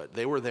afterwards. But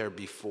they were there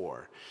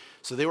before.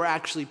 So they were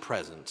actually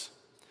present.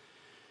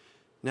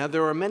 Now,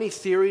 there are many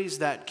theories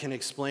that can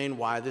explain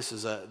why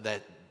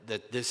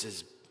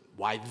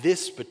why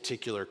this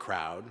particular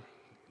crowd,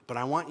 but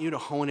I want you to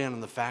hone in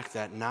on the fact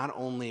that not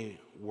only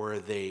were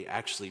they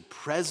actually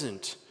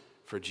present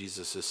for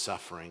Jesus'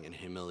 suffering and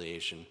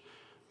humiliation,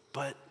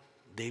 but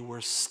they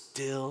were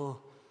still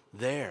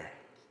there.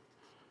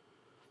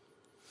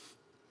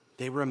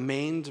 They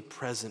remained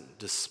present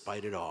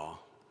despite it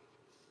all.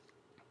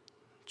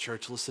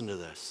 Church, listen to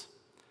this.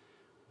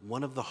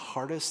 One of the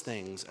hardest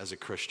things as a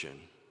Christian,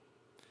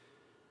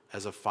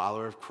 as a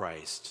follower of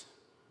Christ,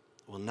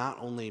 will not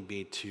only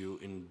be to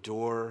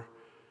endure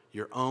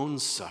your own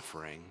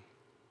suffering,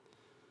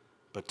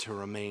 but to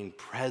remain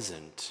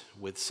present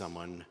with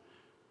someone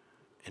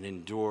and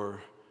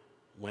endure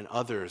when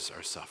others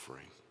are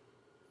suffering.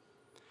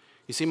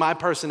 You see, my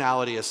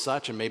personality is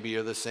such, and maybe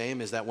you're the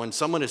same, is that when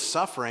someone is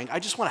suffering, I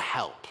just want to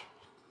help.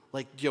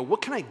 Like,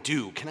 what can I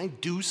do? Can I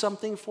do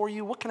something for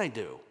you? What can I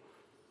do?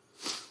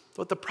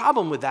 But the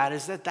problem with that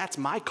is that that's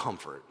my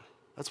comfort.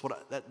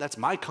 That's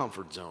my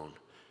comfort zone.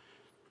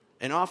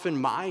 And often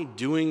my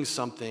doing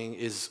something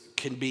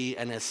can be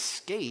an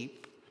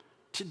escape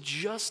to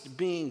just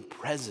being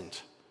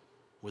present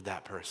with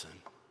that person.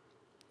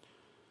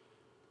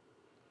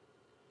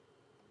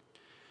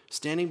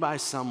 Standing by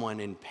someone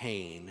in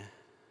pain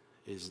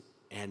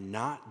and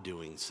not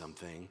doing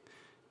something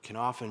can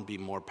often be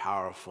more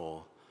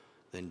powerful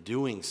than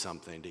doing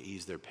something to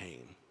ease their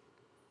pain.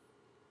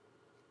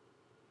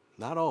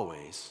 Not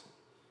always,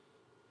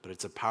 but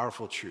it's a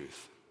powerful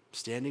truth.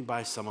 Standing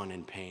by someone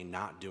in pain,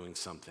 not doing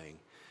something,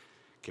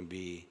 can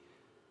be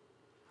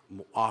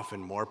often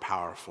more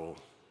powerful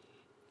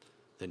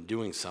than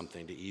doing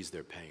something to ease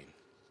their pain.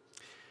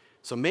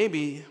 So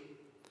maybe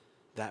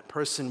that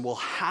person will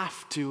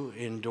have to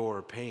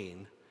endure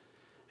pain,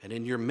 and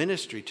in your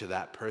ministry to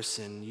that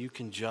person, you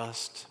can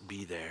just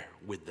be there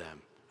with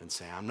them and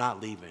say, I'm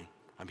not leaving,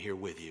 I'm here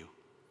with you.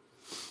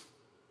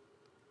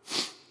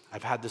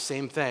 I've had the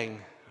same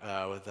thing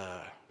with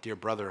a dear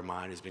brother of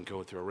mine who's been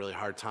going through a really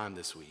hard time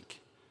this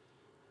week.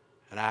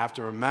 And I have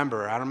to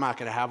remember, I'm not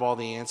going to have all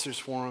the answers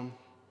for him.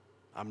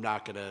 I'm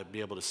not going to be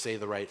able to say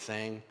the right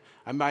thing.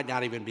 I might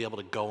not even be able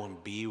to go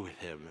and be with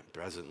him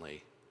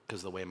presently because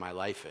of the way my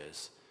life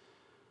is.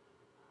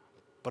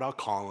 But I'll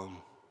call him,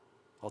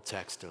 I'll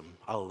text him,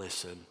 I'll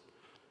listen,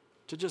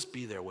 to just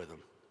be there with him.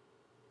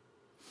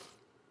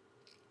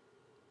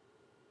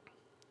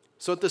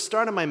 So at the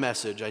start of my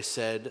message, I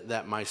said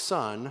that my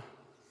son,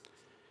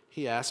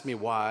 he asked me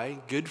why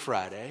Good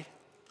Friday,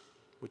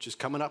 which is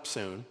coming up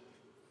soon,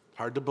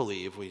 hard to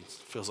believe,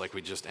 feels like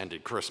we just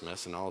ended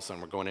Christmas and all of a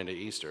sudden we're going into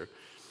Easter.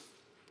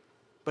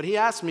 But he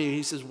asked me,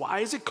 he says,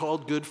 why is it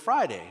called Good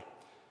Friday?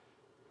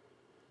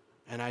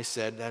 And I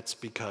said, that's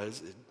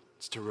because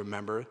it's to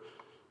remember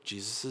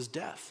Jesus'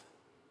 death.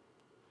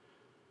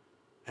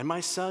 And my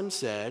son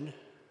said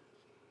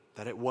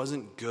that it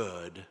wasn't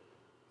good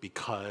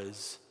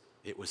because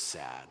it was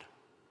sad.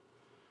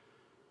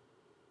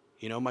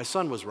 You know, my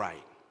son was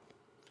right.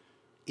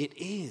 It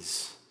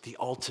is the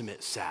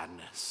ultimate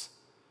sadness.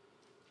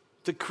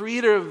 The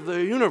creator of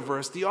the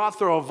universe, the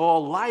author of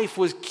all life,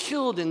 was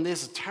killed in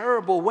this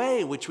terrible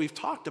way, which we've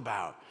talked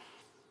about.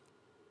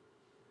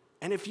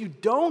 And if you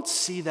don't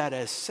see that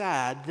as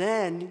sad,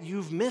 then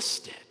you've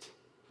missed it.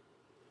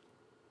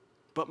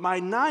 But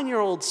my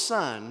 9-year-old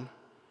son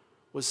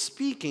was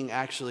speaking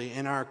actually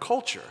in our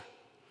culture.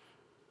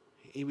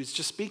 He was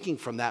just speaking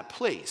from that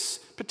place,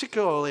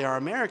 particularly our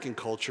American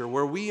culture,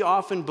 where we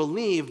often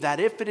believe that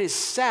if it is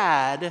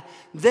sad,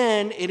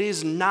 then it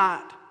is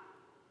not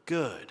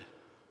good.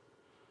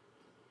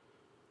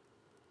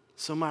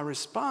 So my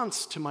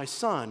response to my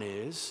son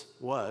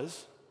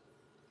was,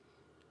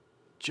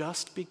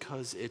 just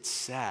because it's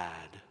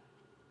sad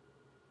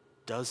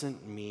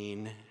doesn't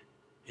mean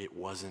it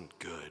wasn't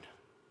good.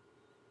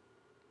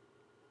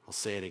 I'll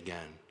say it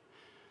again.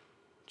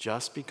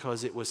 Just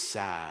because it was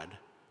sad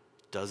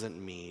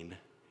doesn't mean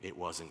it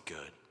wasn't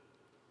good.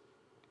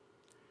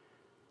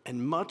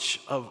 And much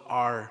of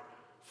our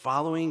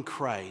following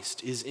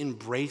Christ is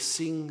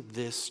embracing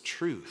this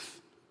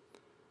truth.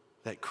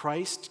 That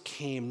Christ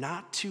came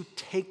not to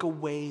take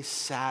away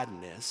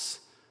sadness,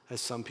 as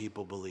some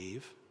people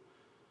believe,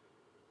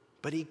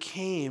 but he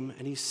came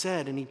and he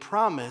said and he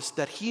promised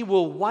that he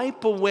will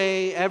wipe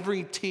away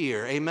every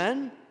tear.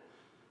 Amen?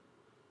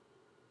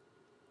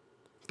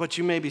 But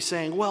you may be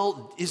saying,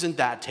 well, isn't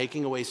that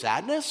taking away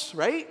sadness,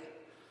 right?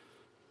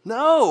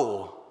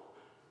 No,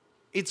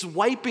 it's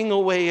wiping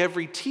away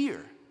every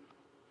tear.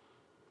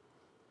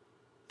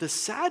 The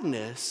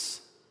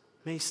sadness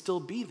may still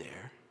be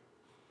there,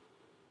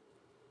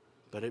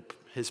 but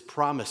his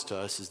promise to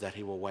us is that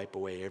he will wipe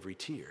away every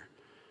tear.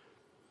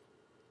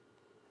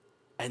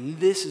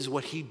 And this is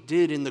what he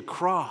did in the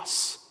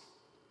cross.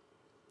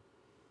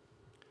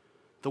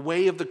 The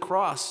way of the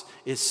cross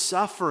is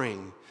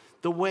suffering.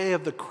 The way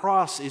of the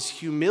cross is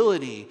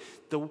humility.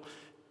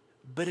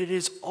 But it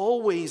is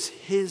always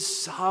his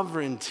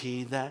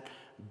sovereignty that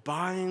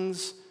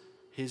binds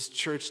his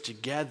church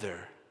together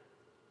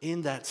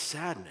in that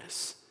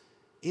sadness,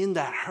 in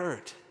that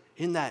hurt,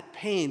 in that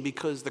pain,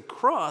 because the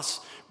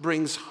cross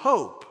brings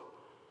hope.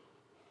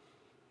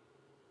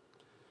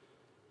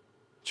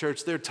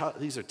 Church,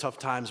 these are tough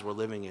times we're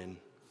living in.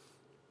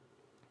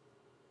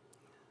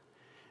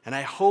 And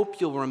I hope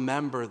you'll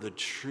remember the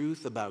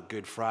truth about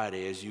Good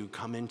Friday as you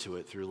come into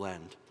it through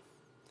Lent.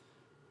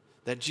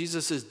 That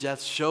Jesus'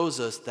 death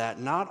shows us that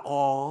not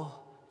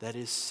all that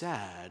is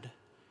sad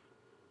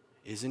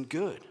isn't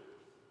good.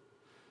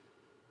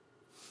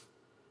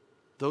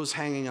 Those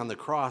hanging on the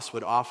cross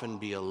would often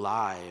be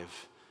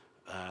alive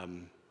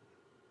and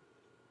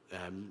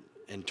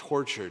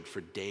tortured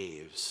for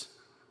days.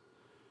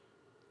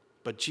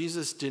 But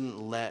Jesus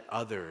didn't let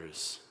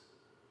others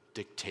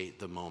dictate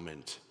the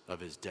moment of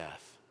his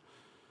death.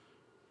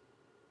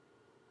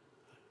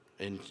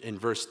 In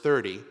verse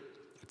 30,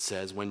 it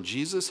says, when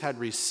Jesus had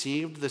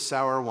received the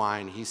sour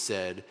wine, he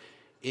said,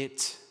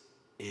 "It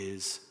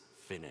is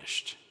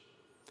finished."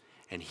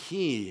 And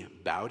he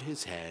bowed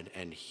his head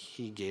and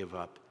he gave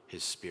up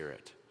his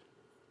spirit.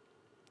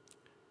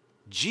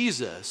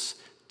 Jesus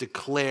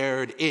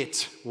declared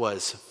it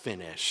was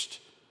finished.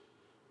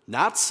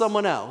 Not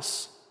someone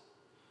else.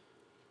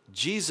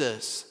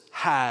 Jesus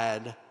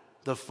had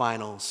the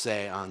final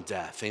say on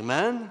death.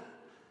 Amen?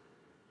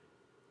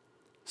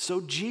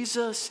 So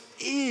Jesus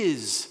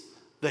is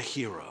the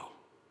hero.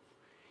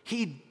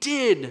 He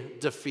did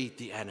defeat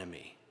the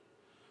enemy.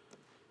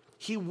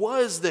 He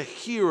was the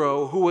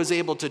hero who was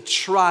able to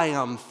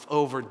triumph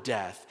over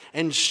death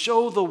and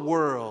show the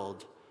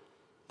world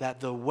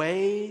that the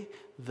way,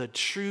 the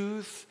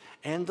truth,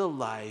 and the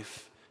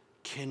life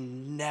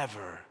can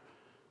never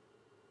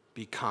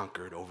be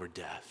conquered over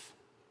death.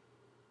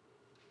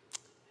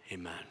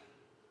 Amen.